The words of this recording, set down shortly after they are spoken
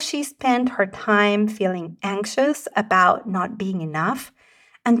she spent her time feeling anxious about not being enough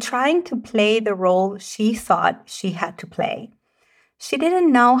and trying to play the role she thought she had to play. She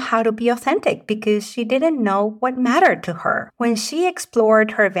didn't know how to be authentic because she didn't know what mattered to her. When she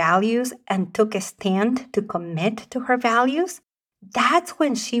explored her values and took a stand to commit to her values, that's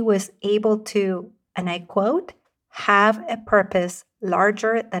when she was able to, and I quote, have a purpose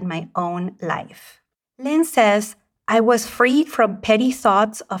larger than my own life. Lynn says, I was freed from petty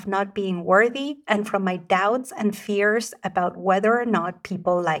thoughts of not being worthy and from my doubts and fears about whether or not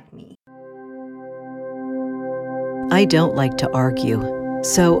people like me. I don't like to argue,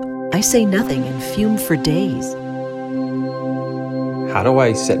 so I say nothing and fume for days. How do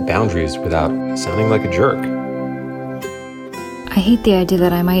I set boundaries without sounding like a jerk? I hate the idea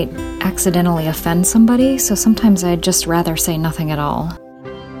that I might accidentally offend somebody, so sometimes I'd just rather say nothing at all.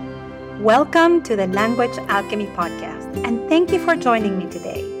 Welcome to the Language Alchemy Podcast, and thank you for joining me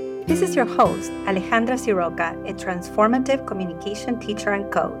today. This is your host, Alejandra Siroca, a transformative communication teacher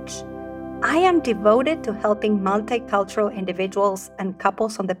and coach. I am devoted to helping multicultural individuals and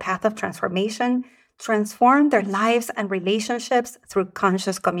couples on the path of transformation transform their lives and relationships through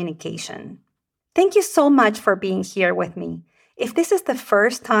conscious communication. Thank you so much for being here with me. If this is the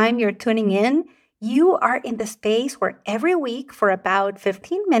first time you're tuning in, you are in the space where every week for about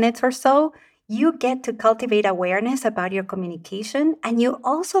 15 minutes or so, you get to cultivate awareness about your communication, and you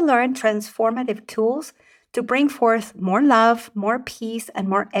also learn transformative tools to bring forth more love, more peace, and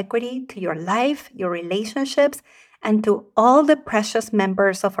more equity to your life, your relationships, and to all the precious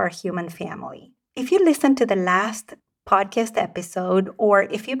members of our human family. If you listened to the last podcast episode, or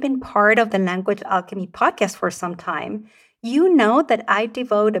if you've been part of the Language Alchemy podcast for some time, you know that I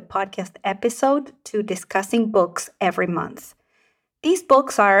devote a podcast episode to discussing books every month. These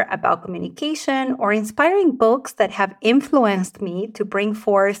books are about communication or inspiring books that have influenced me to bring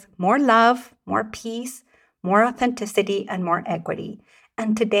forth more love, more peace, more authenticity, and more equity.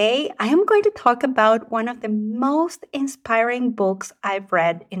 And today, I am going to talk about one of the most inspiring books I've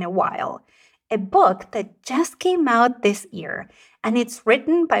read in a while, a book that just came out this year, and it's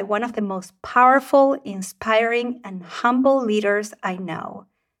written by one of the most powerful, inspiring, and humble leaders I know,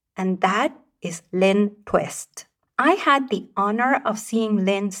 and that is Lynn Twist. I had the honor of seeing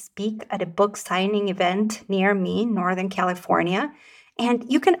Lynn speak at a book signing event near me, Northern California,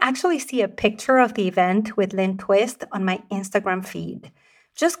 and you can actually see a picture of the event with Lynn Twist on my Instagram feed.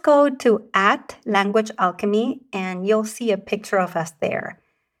 Just go to @LanguageAlchemy and you'll see a picture of us there.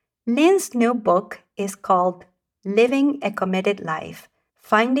 Lynn's new book is called Living a Committed Life,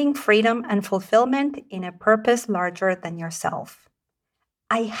 Finding Freedom and Fulfillment in a Purpose Larger Than Yourself.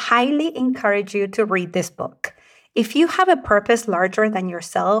 I highly encourage you to read this book. If you have a purpose larger than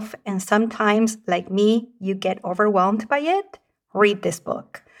yourself, and sometimes, like me, you get overwhelmed by it, read this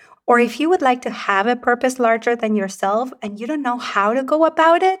book. Or if you would like to have a purpose larger than yourself and you don't know how to go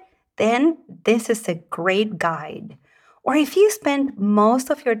about it, then this is a great guide. Or if you spend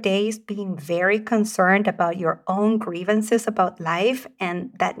most of your days being very concerned about your own grievances about life, and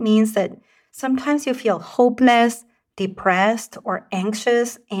that means that sometimes you feel hopeless, depressed, or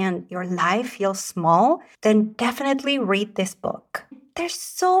anxious, and your life feels small, then definitely read this book. There's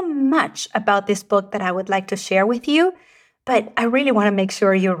so much about this book that I would like to share with you, but I really want to make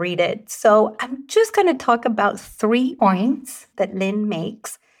sure you read it. So I'm just going to talk about 3 points that Lynn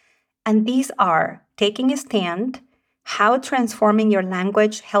makes, and these are taking a stand, how transforming your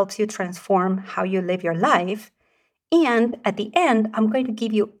language helps you transform how you live your life, and at the end, I'm going to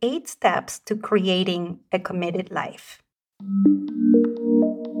give you 8 steps to creating a committed life.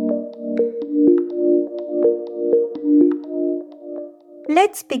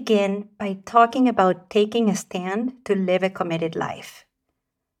 Let's begin by talking about taking a stand to live a committed life.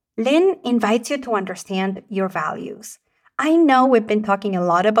 Lynn invites you to understand your values. I know we've been talking a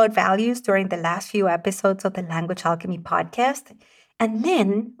lot about values during the last few episodes of the Language Alchemy podcast, and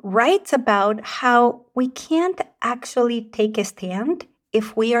Lynn writes about how we can't actually take a stand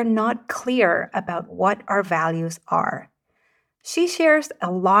if we are not clear about what our values are. She shares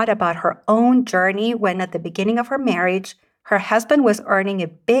a lot about her own journey when at the beginning of her marriage, her husband was earning a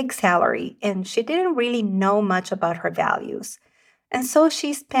big salary and she didn't really know much about her values. And so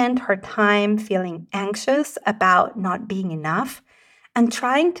she spent her time feeling anxious about not being enough and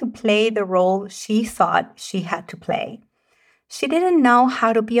trying to play the role she thought she had to play. She didn't know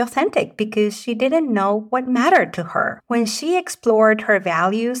how to be authentic because she didn't know what mattered to her. When she explored her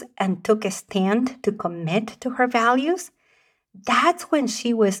values and took a stand to commit to her values, that's when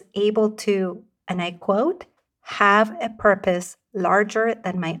she was able to, and I quote, have a purpose larger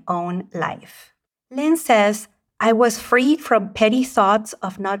than my own life. Lynn says, I was freed from petty thoughts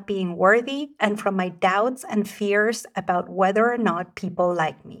of not being worthy and from my doubts and fears about whether or not people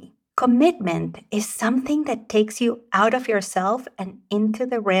like me. Commitment is something that takes you out of yourself and into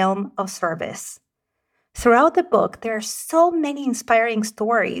the realm of service. Throughout the book, there are so many inspiring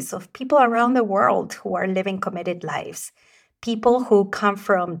stories of people around the world who are living committed lives. People who come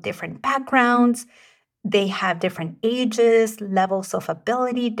from different backgrounds, they have different ages, levels of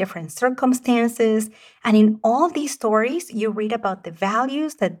ability, different circumstances. And in all these stories, you read about the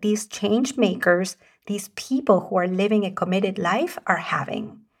values that these change makers, these people who are living a committed life, are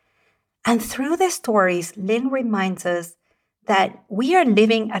having. And through the stories, Lynn reminds us that we are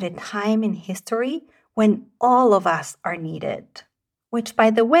living at a time in history when all of us are needed, which, by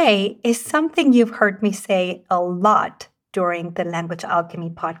the way, is something you've heard me say a lot during the Language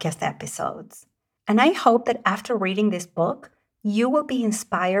Alchemy podcast episodes. And I hope that after reading this book, you will be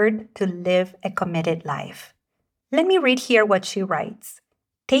inspired to live a committed life. Let me read here what she writes.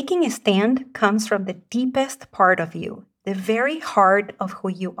 Taking a stand comes from the deepest part of you, the very heart of who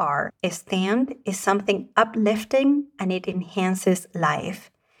you are. A stand is something uplifting and it enhances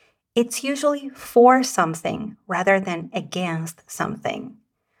life. It's usually for something rather than against something.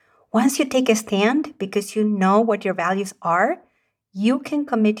 Once you take a stand because you know what your values are, you can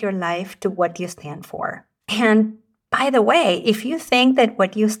commit your life to what you stand for. And by the way, if you think that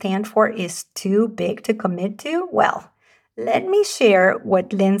what you stand for is too big to commit to, well, let me share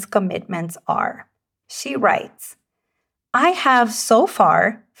what Lynn's commitments are. She writes, I have so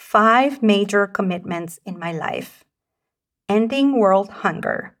far 5 major commitments in my life. Ending world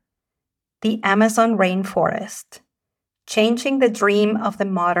hunger, the Amazon rainforest, changing the dream of the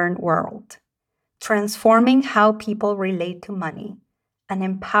modern world, transforming how people relate to money, and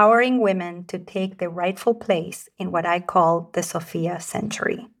empowering women to take their rightful place in what I call the Sophia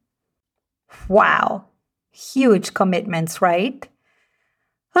century. Wow, huge commitments, right?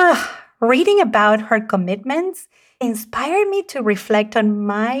 Reading about her commitments inspired me to reflect on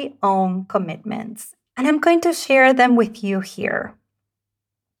my own commitments, and I'm going to share them with you here.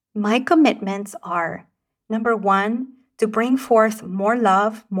 My commitments are, number 1, to bring forth more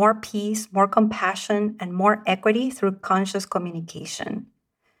love, more peace, more compassion, and more equity through conscious communication.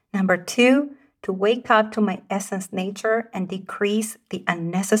 Number 2, to wake up to my essence nature and decrease the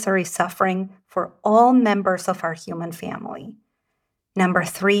unnecessary suffering for all members of our human family. Number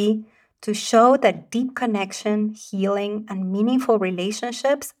 3, to show that deep connection, healing, and meaningful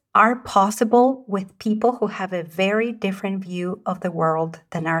relationships are possible with people who have a very different view of the world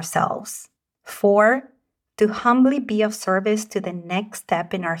than ourselves. 4, to humbly be of service to the next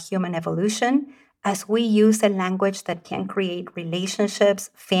step in our human evolution as we use a language that can create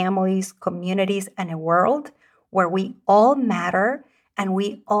relationships, families, communities, and a world where we all matter and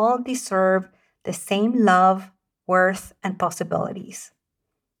we all deserve the same love, worth, and possibilities.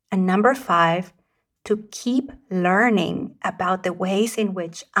 And number 5, to keep learning about the ways in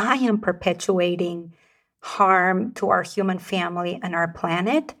which I am perpetuating harm to our human family and our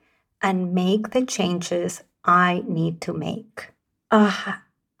planet and make the changes I need to make.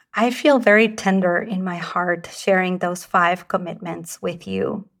 I feel very tender in my heart sharing those 5 commitments with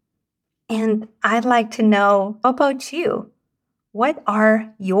you. And I'd like to know, how about you? What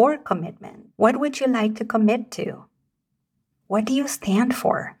are your commitments? What would you like to commit to? What do you stand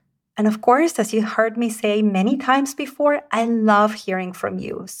for? And of course, as you heard me say many times before, I love hearing from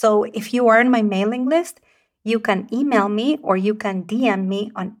you. So if you are on my mailing list, you can email me or you can DM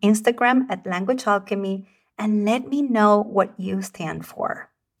me on Instagram at Language Alchemy and let me know what you stand for.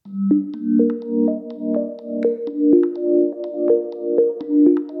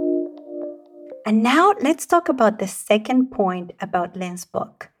 And now let's talk about the second point about Lynn's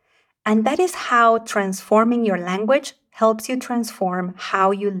book. And that is how transforming your language helps you transform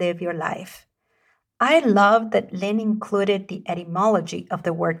how you live your life. I love that Lynn included the etymology of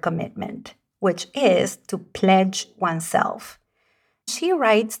the word commitment, which is to pledge oneself. She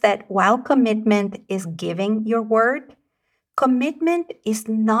writes that while commitment is giving your word, commitment is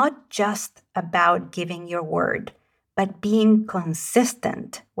not just about giving your word, but being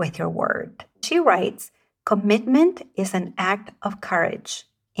consistent with your word. She writes, commitment is an act of courage,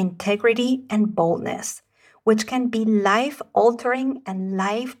 integrity, and boldness, which can be life-altering and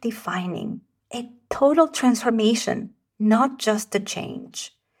life-defining, a total transformation, not just a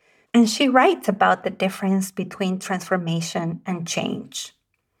change. And she writes about the difference between transformation and change.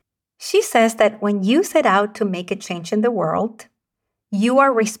 She says that when you set out to make a change in the world, you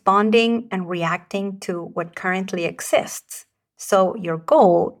are responding and reacting to what currently exists. So your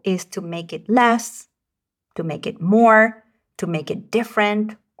goal is to make it less, to make it more, to make it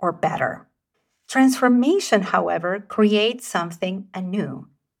different or better. Transformation, however, creates something anew.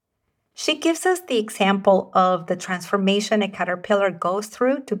 She gives us the example of the transformation a caterpillar goes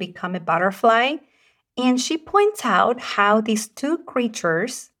through to become a butterfly, and she points out how these two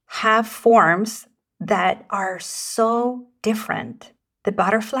creatures have forms that are so different. The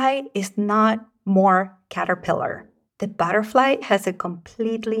butterfly is not more caterpillar. The butterfly has a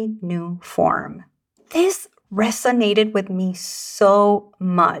completely new form. This resonated with me so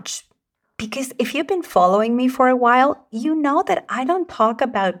much because if you've been following me for a while, you know that I don't talk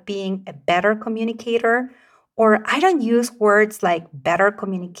about being a better communicator, or I don't use words like better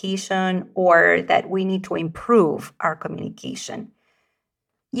communication or that we need to improve our communication.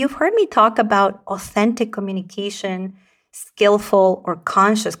 You've heard me talk about authentic communication, skillful or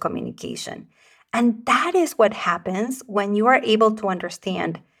conscious communication. And that is what happens when you are able to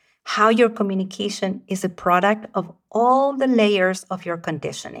understand how your communication is a product of all the layers of your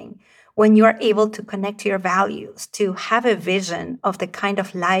conditioning. When you are able to connect to your values, to have a vision of the kind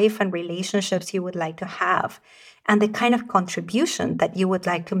of life and relationships you would like to have, and the kind of contribution that you would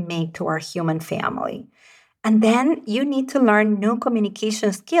like to make to our human family. And then you need to learn new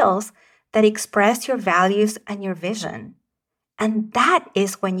communication skills that express your values and your vision. And that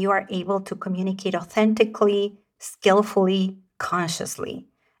is when you are able to communicate authentically, skillfully, consciously.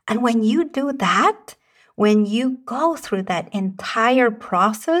 And when you do that, when you go through that entire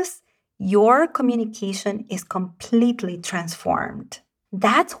process, your communication is completely transformed.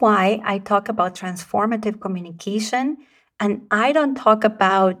 That's why I talk about transformative communication, and I don't talk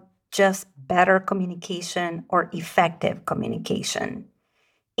about just better communication or effective communication.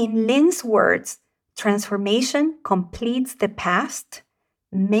 In Lynn's words, transformation completes the past,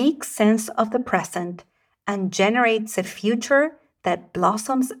 makes sense of the present, and generates a future that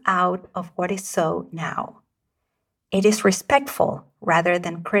blossoms out of what is so now. It is respectful rather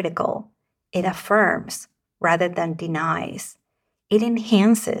than critical. It affirms rather than denies. It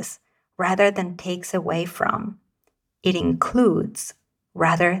enhances rather than takes away from. It includes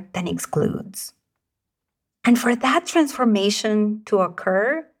rather than excludes. And for that transformation to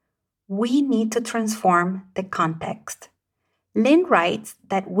occur, we need to transform the context. Lynn writes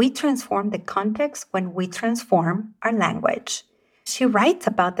that we transform the context when we transform our language. She writes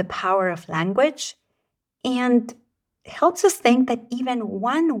about the power of language and helps us think that even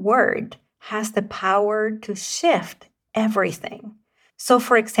one word has the power to shift everything. So,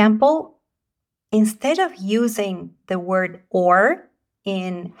 for example, instead of using the word or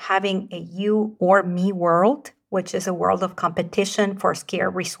in having a you or me world, which is a world of competition for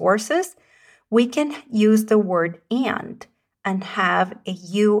scarce resources, we can use the word and have a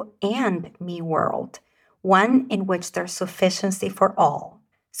you and me world, one in which there's sufficiency for all.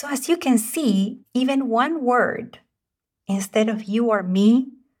 So as you can see, even one word, instead of you or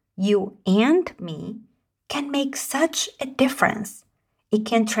me, you and me, can make such a difference. It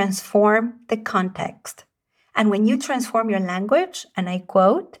can transform the context. And when you transform your language, and I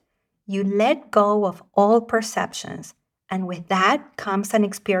quote, you let go of all perceptions. And with that comes an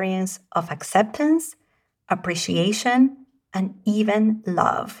experience of acceptance, appreciation, and even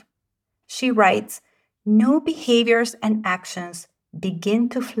love. She writes, new behaviors and actions begin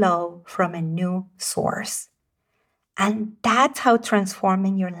to flow from a new source. And that's how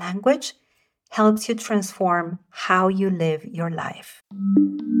transforming your language helps you transform how you live your life.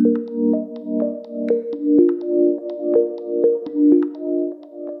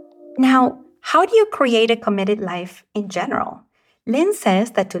 Now, how do you create a committed life in general? Lynn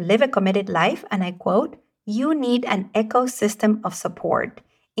says that to live a committed life, and I quote, you need an ecosystem of support,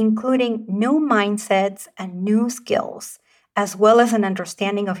 including new mindsets and new skills, as well as an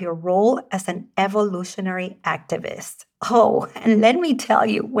understanding of your role as an evolutionary activist. Oh, and let me tell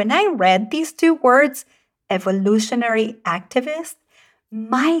you, when I read these two words, evolutionary activist,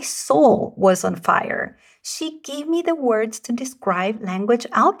 my soul was on fire. She gave me the words to describe language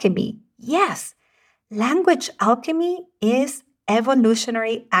alchemy. Yes, language alchemy is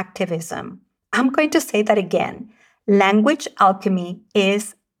evolutionary activism. I'm going to say that again. Language alchemy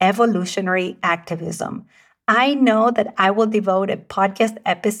is evolutionary activism. I know that I will devote a podcast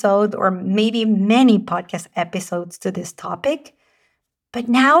episode or maybe many podcast episodes to this topic. But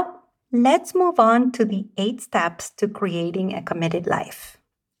now let's move on to the 8 steps to creating a committed life.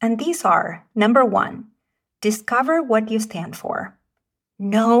 And these are, number 1, discover what you stand for.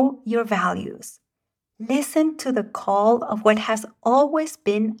 Know your values. Listen to the call of what has always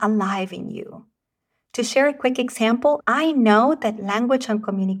been alive in you. To share a quick example, I know that language and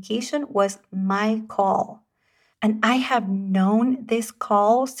communication was my call. And I have known this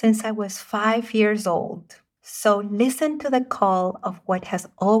call since I was 5 years old. So listen to the call of what has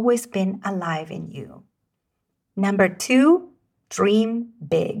always been alive in you. Number 2, dream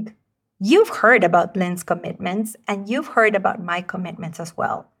big. You've heard about Lynn's commitments and you've heard about my commitments as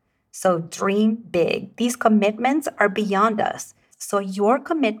well. So dream big. These commitments are beyond us. So your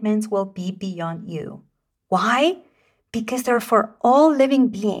commitments will be beyond you. Why? Because they're for all living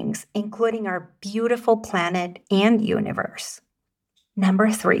beings, including our beautiful planet and universe. Number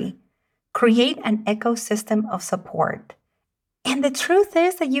 3, create an ecosystem of support. And the truth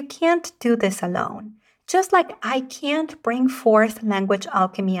is that you can't do this alone. Just like I can't bring forth language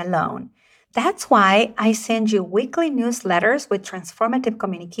alchemy alone. That's why I send you weekly newsletters with transformative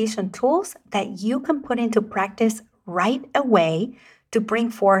communication tools that you can put into practice right away to bring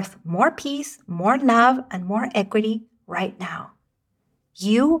forth more peace, more love, and more equity right now.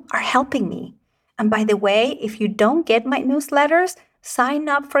 You are helping me. And by the way, if you don't get my newsletters, sign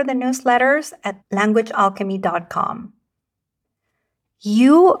up for the newsletters at languagealchemy.com.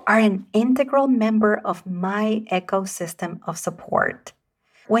 You are an integral member of my ecosystem of support.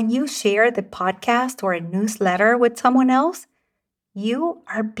 When you share the podcast or a newsletter with someone else, you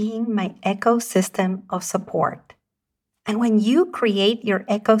are being my ecosystem of support. And when you create your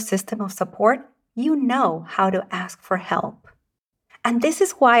ecosystem of support, you know how to ask for help. And this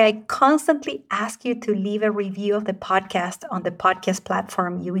is why I constantly ask you to leave a review of the podcast on the podcast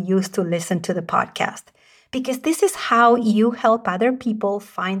platform you use to listen to the podcast. Because this is how you help other people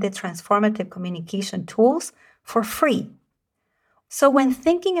find the transformative communication tools for free. So when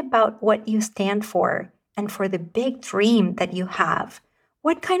thinking about what you stand for and for the big dream that you have,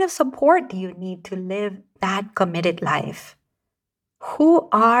 what kind of support do you need to live that committed life? Who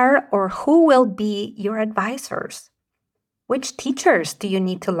are or who will be your advisors? Which teachers do you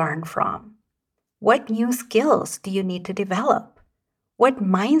need to learn from? What new skills do you need to develop? What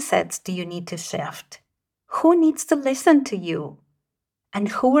mindsets do you need to shift? Who needs to listen to you? And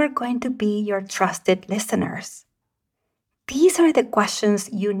who are going to be your trusted listeners? These are the questions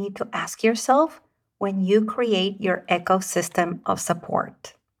you need to ask yourself when you create your ecosystem of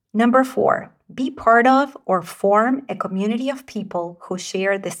support. Number 4, be part of or form a community of people who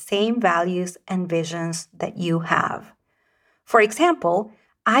share the same values and visions that you have. For example,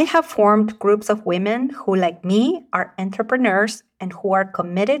 I have formed groups of women who, like me, are entrepreneurs and who are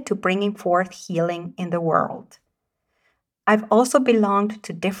committed to bringing forth healing in the world. I've also belonged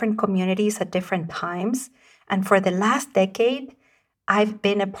to different communities at different times, and for the last decade, I've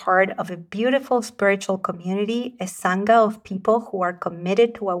been a part of a beautiful spiritual community, a sangha of people who are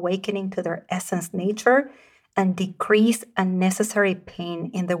committed to awakening to their essence nature and decrease unnecessary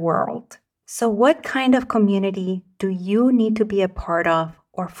pain in the world. So what kind of community do you need to be a part of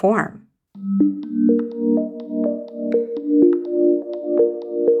or form?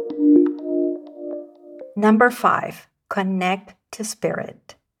 Number 5, connect to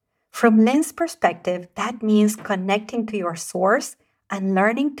spirit. From Lynn's perspective, that means connecting to your source and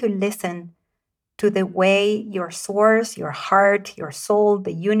learning to listen to the way your source, your heart, your soul,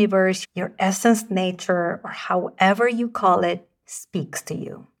 the universe, your essence nature, or however you call it, speaks to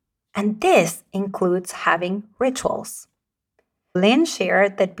you. And this includes having rituals. Lynn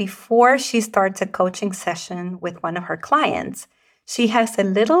shared that before she starts a coaching session with one of her clients, she has a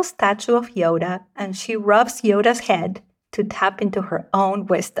little statue of Yoda and she rubs Yoda's head to tap into her own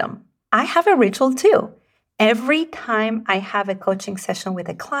wisdom. I have a ritual too. Every time I have a coaching session with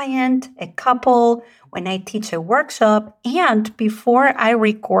a client, a couple, when I teach a workshop, and before I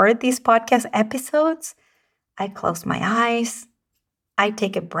record these podcast episodes, I close my eyes. I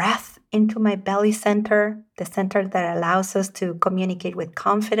take a breath into my belly center, the center that allows us to communicate with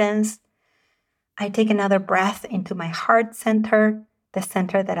confidence. I take another breath into my heart center, the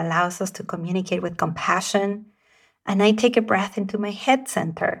center that allows us to communicate with compassion. And I take a breath into my head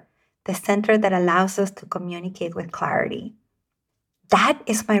center, the center that allows us to communicate with clarity. That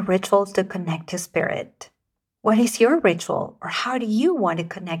is my ritual to connect to spirit. What is your ritual, or how do you want to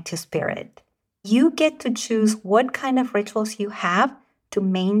connect to spirit? You get to choose what kind of rituals you have to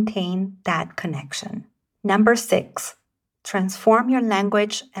maintain that connection. Number 6, transform your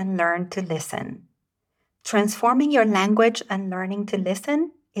language and learn to listen. Transforming your language and learning to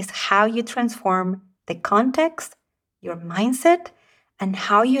listen is how you transform the context, your mindset, and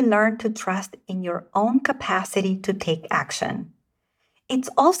how you learn to trust in your own capacity to take action. It's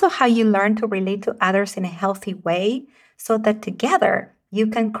also how you learn to relate to others in a healthy way so that together you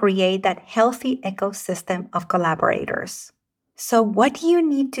can create that healthy ecosystem of collaborators. So what do you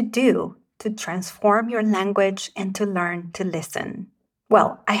need to do to transform your language and to learn to listen?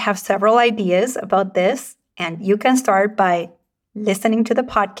 Well, I have several ideas about this, and you can start by listening to the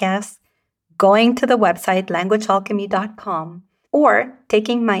podcast, going to the website languagealchemy.com or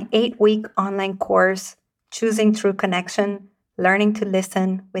taking my 8-week online course, Choosing True Connection, Learning to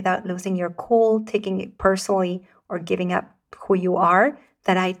Listen Without Losing Your Cool, Taking It Personally, or Giving Up Who You Are,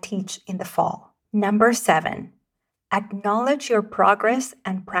 that I teach in the fall. Number 7, acknowledge your progress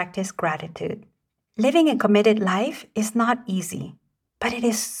and practice gratitude. Living a committed life is not easy, but it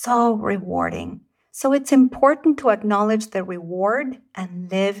is so rewarding. So it's important to acknowledge the reward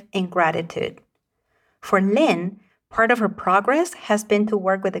and live in gratitude. For Lynn, part of her progress has been to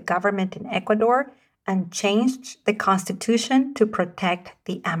work with the government in Ecuador and change the constitution to protect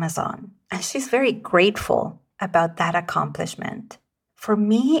the Amazon. And she's very grateful about that accomplishment. For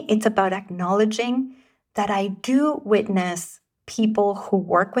me, it's about acknowledging that I do witness people who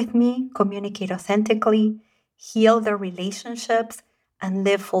work with me communicate authentically, heal their relationships, and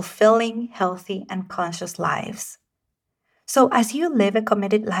live fulfilling, healthy, and conscious lives. So as you live a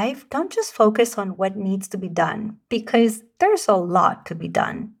committed life, don't just focus on what needs to be done, because there's a lot to be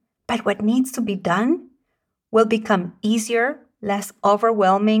done. But what needs to be done will become easier, less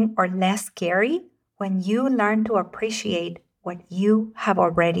overwhelming, or less scary when you learn to appreciate what you have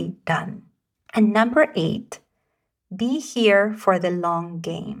already done. And number 8, be here for the long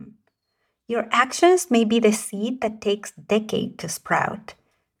game. Your actions may be the seed that takes decades to sprout.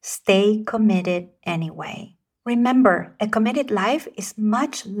 Stay committed anyway. Remember, a committed life is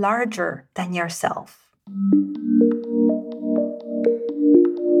much larger than yourself.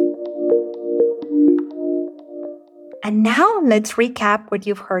 And now let's recap what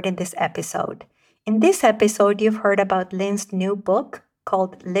you've heard in this episode. In this episode, you've heard about Lynn's new book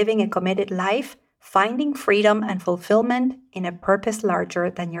called Living a Committed Life, Finding Freedom and Fulfillment in a Purpose Larger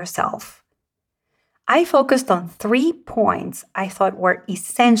Than Yourself. I focused on 3 points I thought were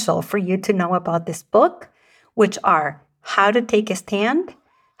essential for you to know about this book, which are how to take a stand,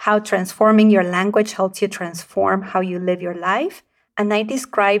 how transforming your language helps you transform how you live your life, and I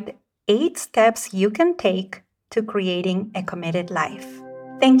described 8 steps you can take to creating a committed life.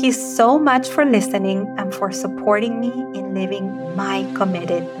 Thank you so much for listening and for supporting me in living my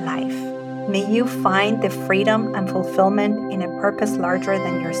committed life. May you find the freedom and fulfillment in a purpose larger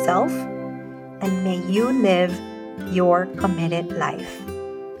than yourself, and may you live your committed life.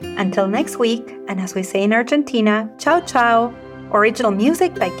 Until next week, and as we say in Argentina, ciao ciao. Original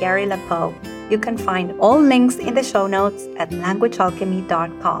music by Gary LaPoe. You can find all links in the show notes at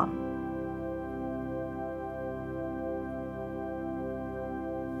languagealchemy.com.